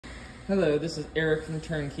Hello, this is Eric from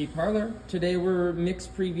Turnkey Parlor. Today we're mix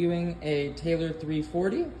previewing a Taylor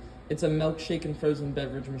 340. It's a milkshake and frozen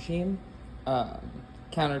beverage machine.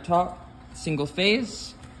 Countertop, single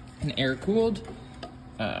phase, and air cooled.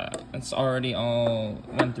 It's already all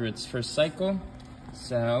went through its first cycle.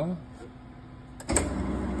 So, you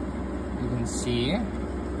can see,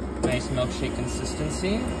 nice milkshake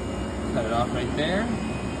consistency. Cut it off right there.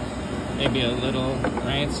 Maybe a little,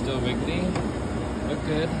 right, still wiggly. Look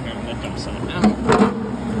good. Here, I'm gonna dump some out.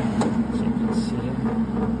 So you can see.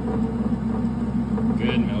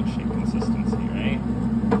 Good milkshake consistency, right?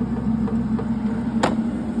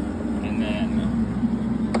 And then,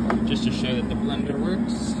 just to show that the blender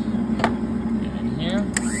works, get in here.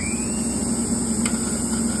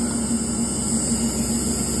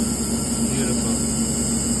 Beautiful.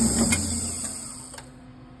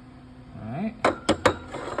 Alright.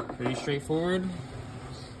 Pretty straightforward.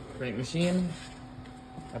 Great machine.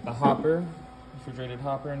 Got the hopper, refrigerated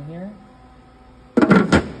hopper in here.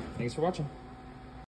 Thanks for watching.